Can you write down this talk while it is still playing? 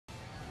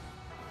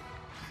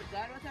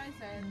Got what I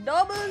said.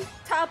 Double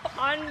tap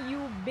on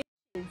you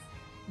bitches.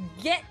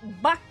 Get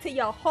back to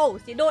your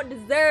house. You don't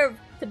deserve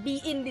to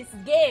be in this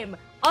game.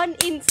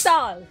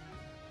 Uninstall.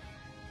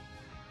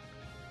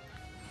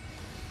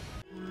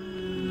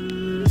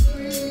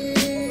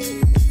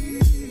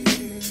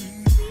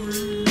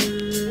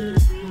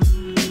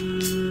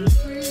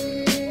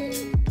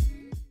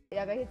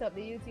 Yeah, I gotta hit up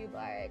the YouTube.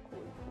 Alright,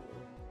 cool.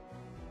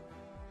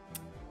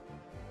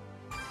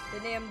 The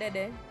name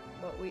Dede,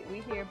 but we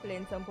here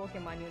playing some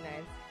Pokémon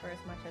Unite.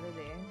 First match of the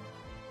day.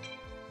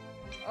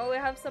 Oh, we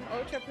have some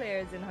Ultra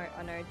players on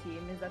our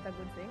team. Is that a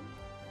good thing?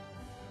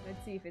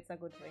 Let's see if it's a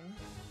good thing.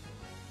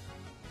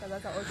 Because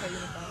that's an Ultra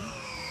uniform.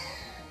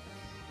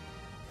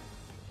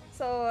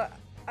 So,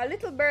 a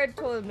little bird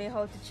told me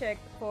how to check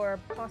for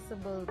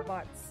possible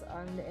bots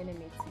on the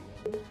enemy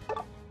team.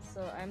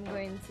 So I'm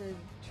going to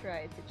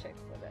try to check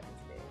for that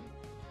today.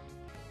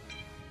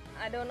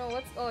 I don't know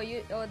what's... Oh,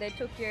 they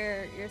took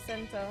your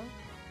center.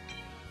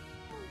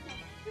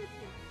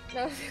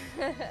 No.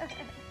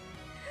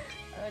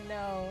 Oh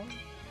no.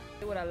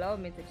 They would allow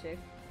me to check.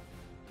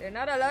 They're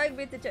not allowing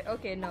me to check.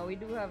 Okay, no, we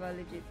do have a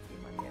legit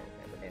team on the other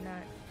side, but they're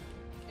not.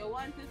 You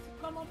want us to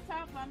come up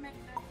top and make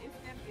them if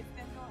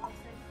them don't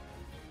upset.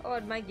 Oh,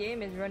 my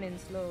game is running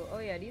slow. Oh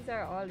yeah, these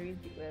are all real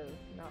people. Well,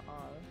 not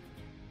all.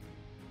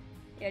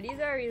 Yeah, these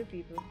are real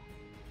people.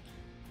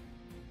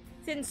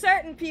 Since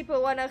certain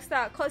people wanna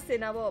start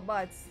cussing about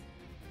bots.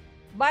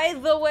 By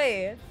the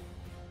way,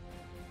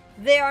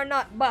 they are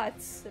not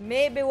bots.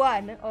 Maybe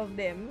one of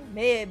them.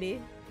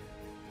 Maybe.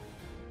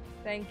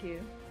 Thank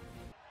you.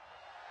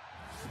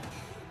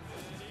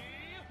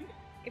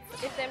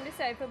 If them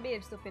decide to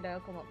behave stupid, I'll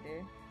come up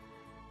there.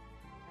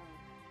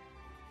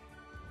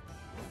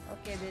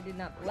 Okay, they did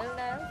not. Well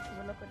now,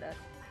 we'll look at that.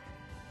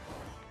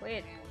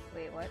 Wait,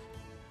 what?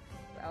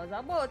 I was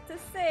about to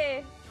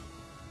say.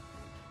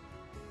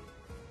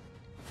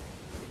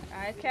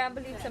 I can't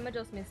believe someone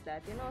just missed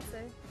that, you know,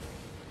 say.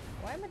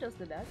 Why am I just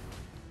do that?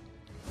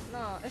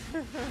 No.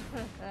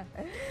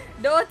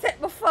 Don't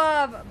take my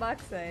farm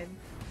backside.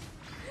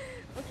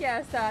 We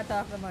can't start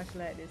off the match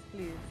like this,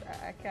 please.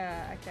 I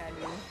can't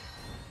do it.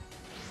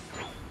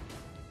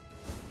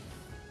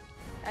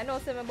 I know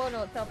some about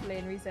out top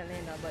lane recently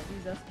now, but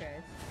Jesus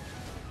Christ.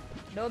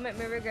 Don't make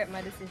me regret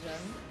my decision.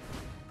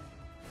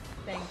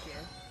 Thank you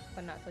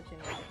for not touching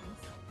my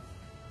things.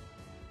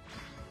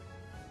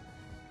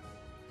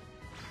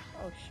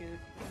 Oh shoot.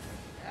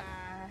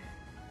 Ah.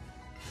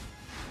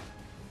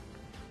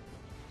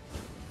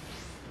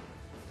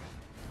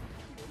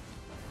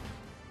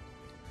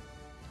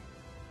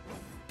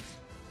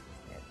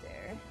 Get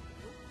there.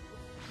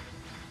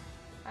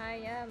 I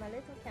am a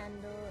little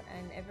candle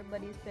and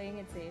everybody's playing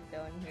it safe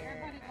down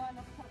here.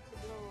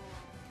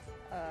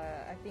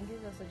 I think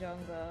it's just a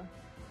jungle.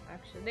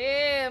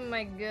 Actually, oh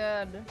my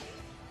god.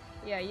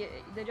 Yeah,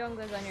 the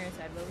jungle is on your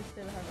side, but we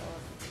still have all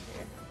people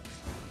here.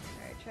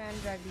 Alright, try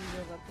and drag these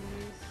over,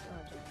 please.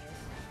 Oh, genius.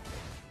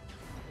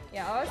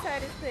 Yeah, our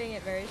side is playing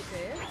it very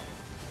safe.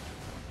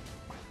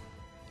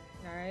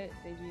 Alright,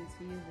 they use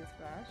this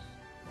flash.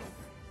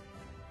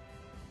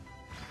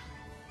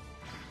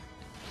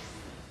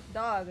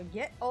 Dog,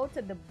 get out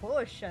of the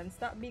bush and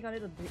stop being a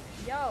little bit.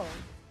 Yo!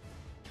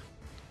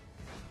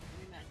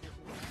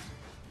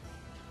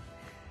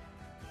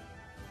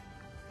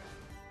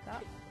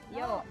 Stop.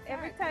 Yo,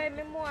 every time.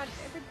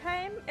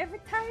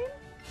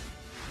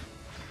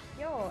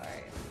 Yo,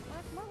 alright.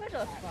 I'm gonna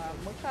just farm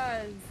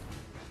because.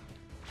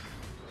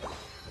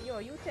 Yo,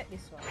 you take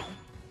this one.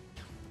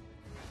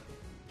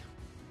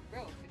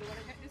 Bro, you don't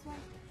wanna get this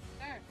one?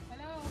 Sir,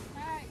 hello,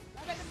 hi.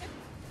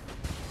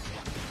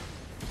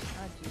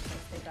 Oh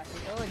Jesus, they got it.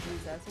 Oh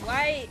Jesus.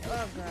 Why?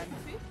 Oh god.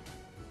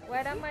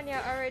 Why that man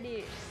here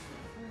already?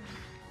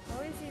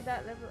 How is he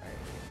that level?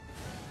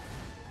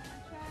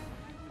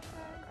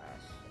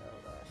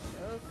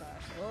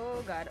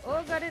 Oh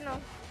god, you know.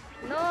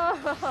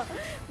 No!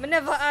 I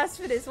never asked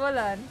for this, hold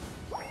on.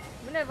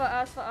 I never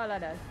asked for all of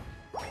that.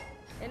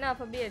 Enough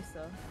for babes,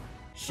 so.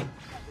 Shit.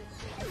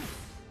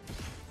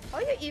 How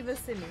you even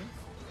see me?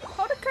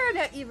 How the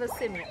girl even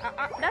see me?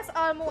 That's all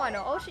I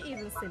wanna. How she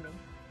even see me?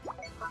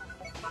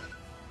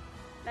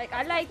 Like,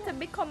 I like to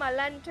become a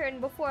lantern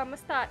before I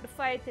start the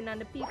fighting and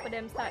the people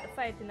them start the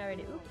fighting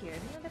already. Who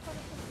cares? You know,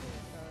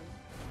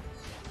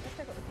 let's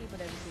check out the people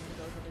that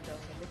go to the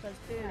jungle because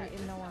clearly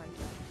in no one.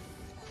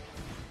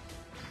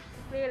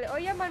 Clearly. Oh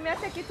yeah man, I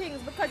take your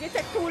things because you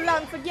take too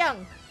long for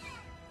young.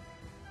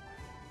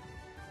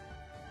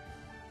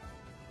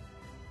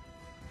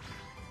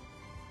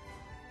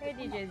 Hey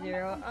DJ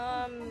Zero,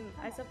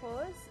 I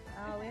suppose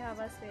we have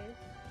a space,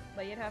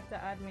 but you'd have to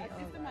add me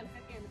on.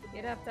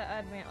 You'd have to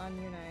add me on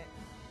Unite,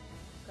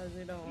 because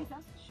we don't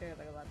share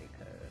the lobby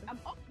code. I'm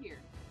up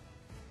here.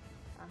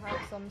 I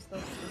have some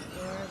stuff to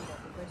store, but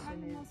the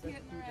question is, does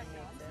it even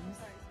make sense?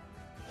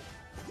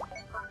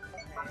 Alright,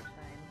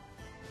 fine.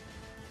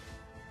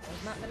 I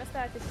was not gonna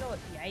start this out,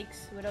 yikes,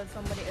 without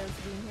somebody else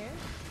being here.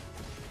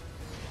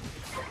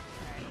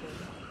 Alright, good.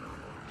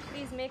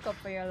 Please make up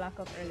for your lack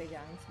of early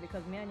gangs,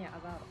 because me and you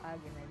have an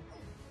argument.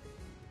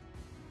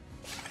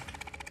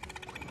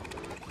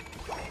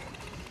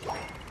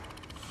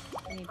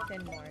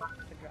 10 more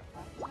to drop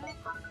off.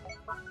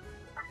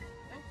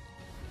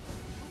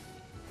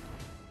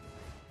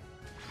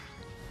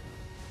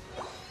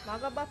 I'll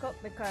go back up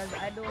because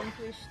I don't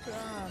wish to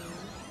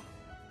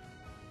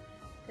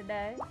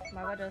die.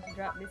 I'll just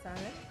drop this on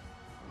it.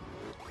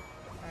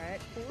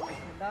 Alright, cool.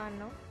 I'm gone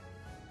now.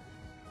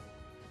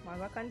 I'm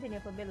gonna continue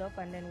to build up,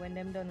 and then when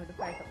them done with the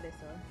fight up this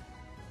one,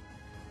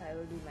 I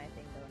will do my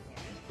thing down here.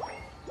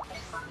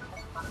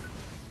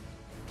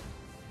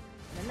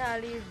 Then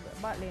I'll leave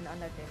battling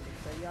unattended,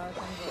 so y'all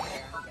can go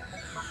there and get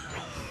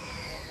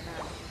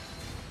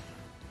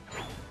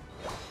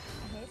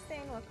Hey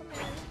Stain, welcome in.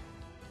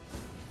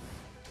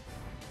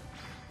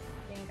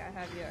 I think I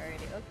have you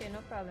already. Okay, no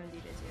problem, do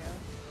this, y'all.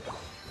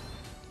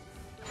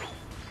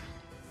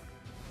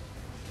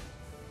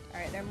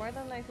 Alright, they're more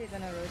than likely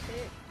gonna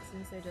rotate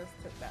since they just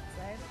took that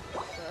side.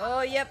 So,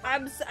 oh, yep,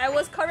 I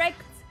was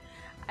correct.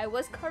 I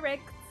was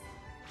correct.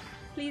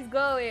 Please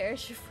go away,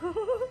 Urshifu.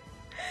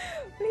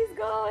 Please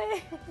go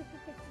away.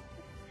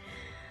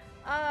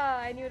 Ah,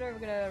 I knew they were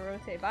gonna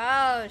rotate.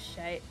 Oh,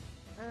 shite.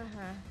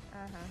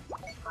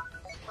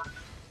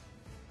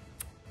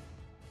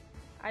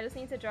 I just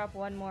need to drop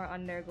one more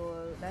on their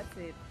goal. That's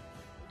it.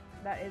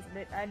 That is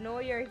it. I know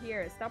you're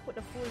here. Stop with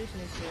the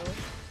foolishness, bro.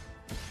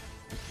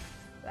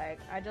 Like,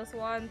 I just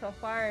want to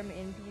farm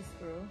in peace,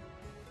 bro.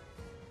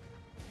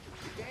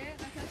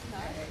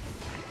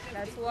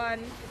 That's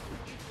one.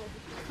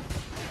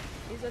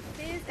 It's what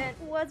it is and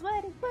was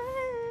what it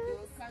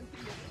was.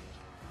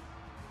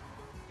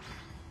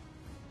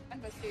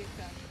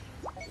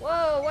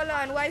 Whoa, hold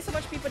on. Why so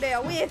much people there?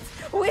 Wait,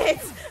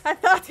 wait. I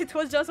thought it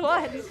was just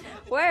one.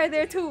 Why are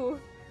there two?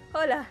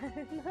 Hold on.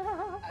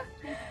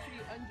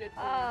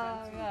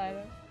 Oh, God.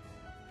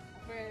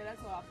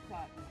 That's all I've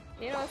caught.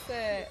 You know,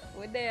 sir,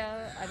 we're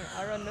there.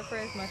 I run the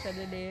first match of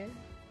the day.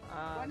 They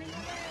are run the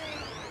first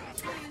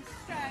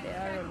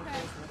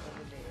match of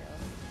the day,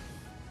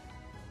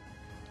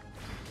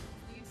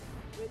 These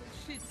little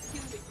shits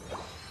kill me.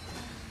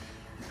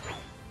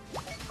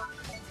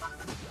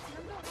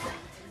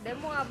 Them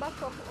more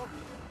back up.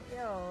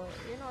 Yo,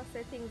 you know,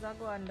 say things are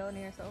going down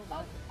here, so.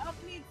 Top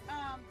needs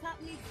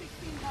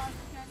 16 balls.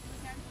 We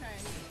can try.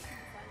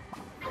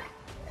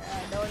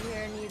 Down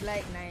here need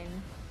like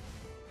 9.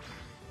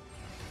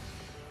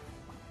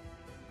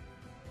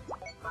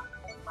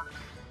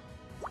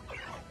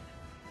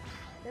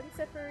 Them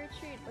set for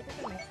retreat, but it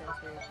doesn't make sense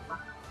for retreat.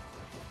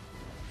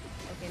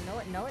 Okay,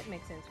 now it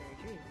makes sense for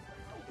retreat.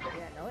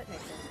 Yeah, now it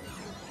makes sense for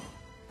retreat.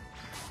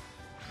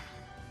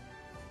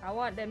 I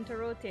want them to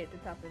rotate the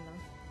top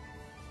enough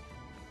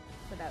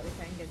so that we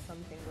can get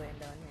something going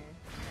down here.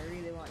 I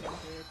really want them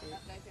to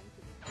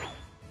rotate.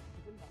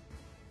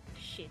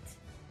 Shit.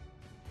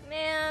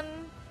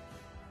 Man!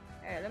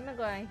 Alright, let me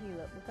go and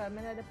heal up because I'm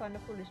not depend on the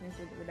foolishness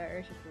with that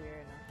Urshifu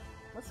here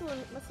now.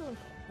 Masoon.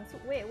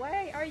 Wait,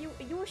 why are you?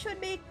 You should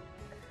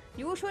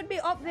be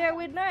up there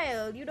with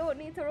Nile. You don't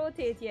need to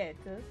rotate yet.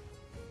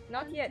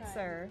 Not yet,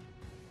 sir.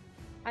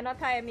 I'm not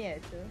time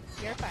yet.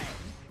 You're fine.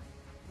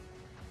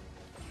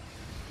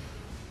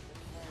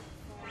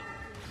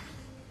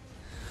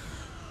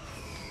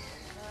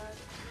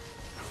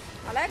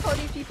 I like how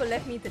these people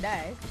left me to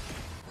die.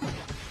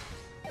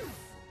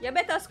 You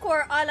better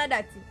score all of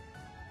that.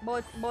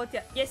 But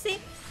you see,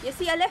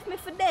 you left me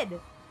for dead.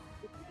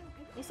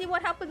 You see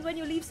what happens when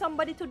you leave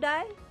somebody to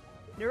die?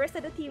 The rest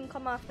of the team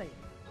come after you.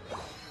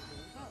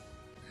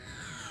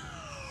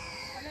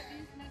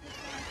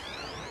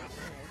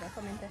 Anyways, I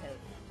come in to help.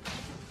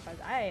 Because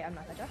I am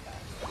not a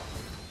jackass.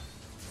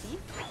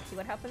 See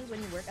what happens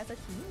when you work as a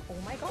team? Oh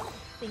my god,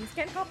 things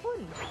can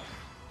happen.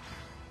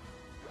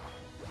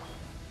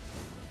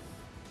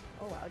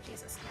 Oh wow,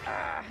 Jesus.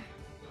 Ah.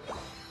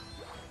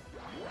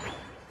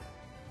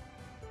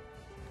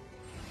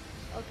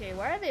 Okay,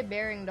 why are they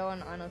bearing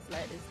down on us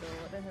like this though?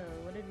 What the hell?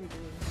 What did we do?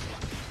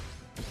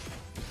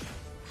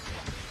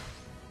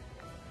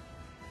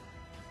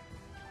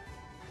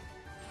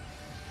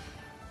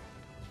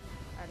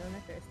 I don't know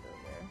if they're still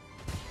there.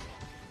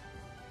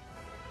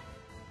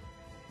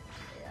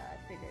 Yeah, I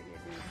figured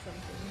you're doing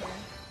something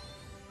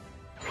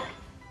here.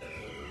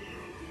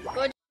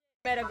 Good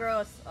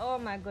Metagross. Oh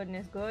my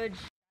goodness, good.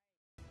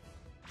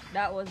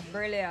 That was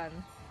brilliant.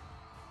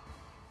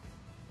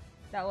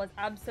 That was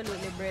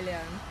absolutely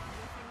brilliant.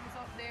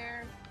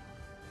 There.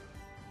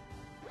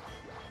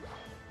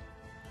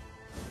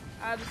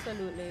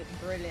 Absolutely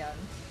brilliant.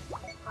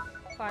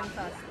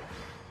 Fantastic.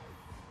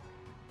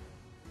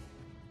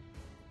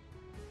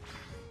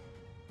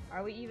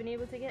 Are we even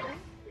able to get them?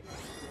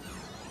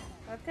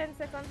 I have 10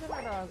 seconds on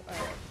my dog.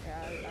 Alright,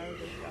 yeah, I'll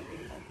just drop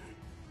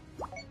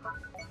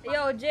it.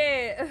 Yo,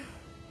 Jay.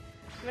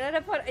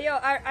 Yo,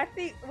 I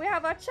think we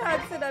have a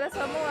chance, so that's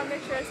why I want to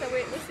make sure so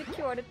we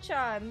secure the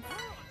chance.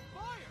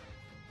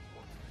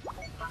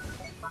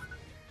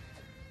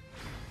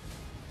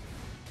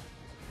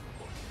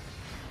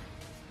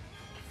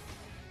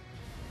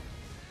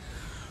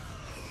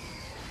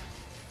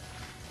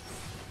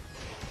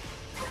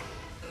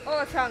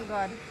 Oh, thank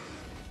God.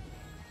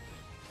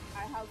 I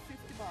have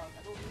 50 balls.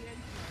 I don't need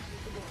anything. I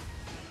need to go.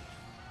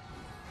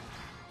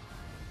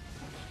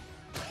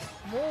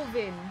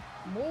 Moving.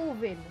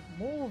 Moving.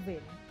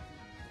 Moving.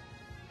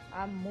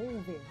 I'm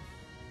moving.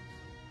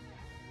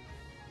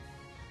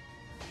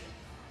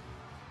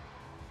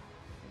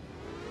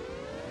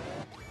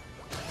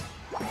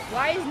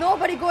 Why is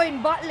nobody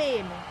going bot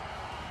lane?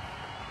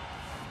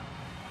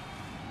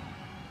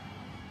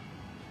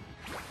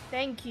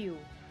 Thank you.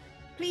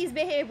 Please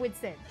behave with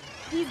sense.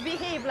 Please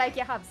behave like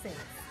you have sense.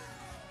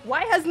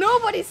 Why has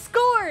nobody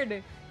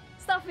scored?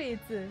 Stop it.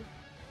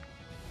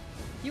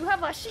 You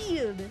have a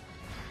shield.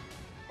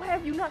 Why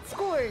have you not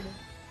scored?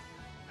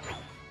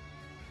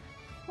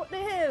 What the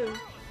hell?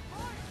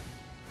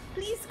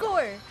 Please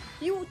score.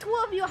 You two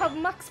of you have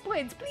max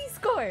points. Please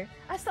score.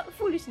 I stop the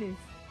foolishness.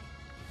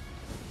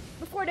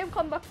 Before them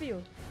come back for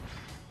you.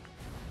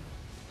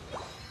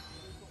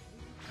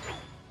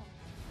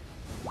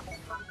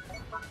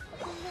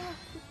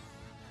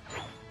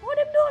 How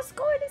them don't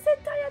score this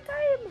entire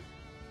time?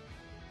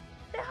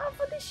 They have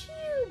for the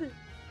shield.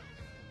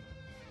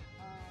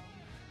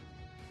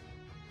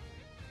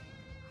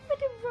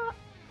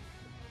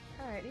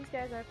 Alright, these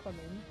guys are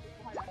coming.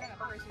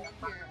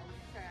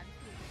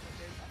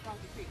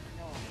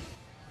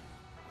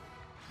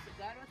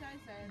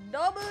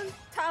 Double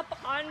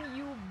tap on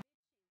you.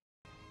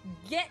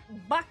 Get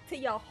back to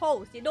your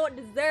house. You don't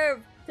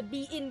deserve to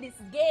be in this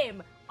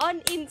game.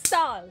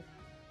 Uninstall.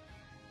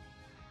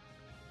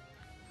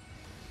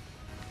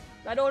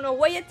 I don't know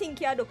what you think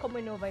you're doing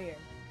coming over here.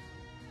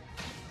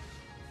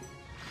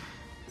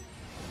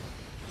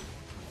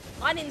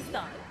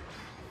 Uninstall.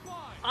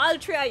 All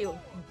three of you.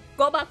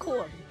 Go back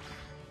home.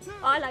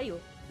 All of you.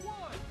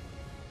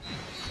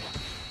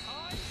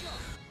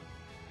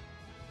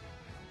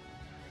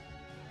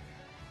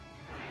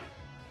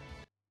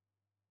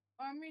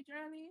 Meet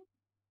early.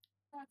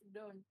 What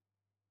done?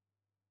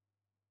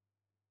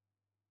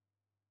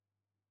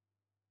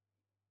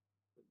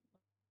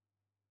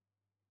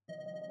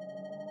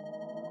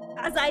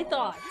 As I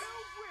thought.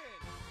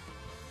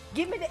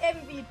 Give me the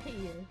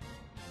MVP.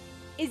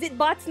 Is it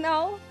bots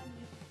now?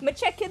 Me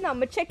check it now.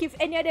 Me check if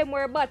any of them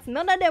were bots.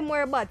 None of them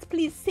were bots.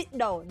 Please sit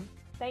down.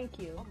 Thank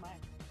you. Oh my.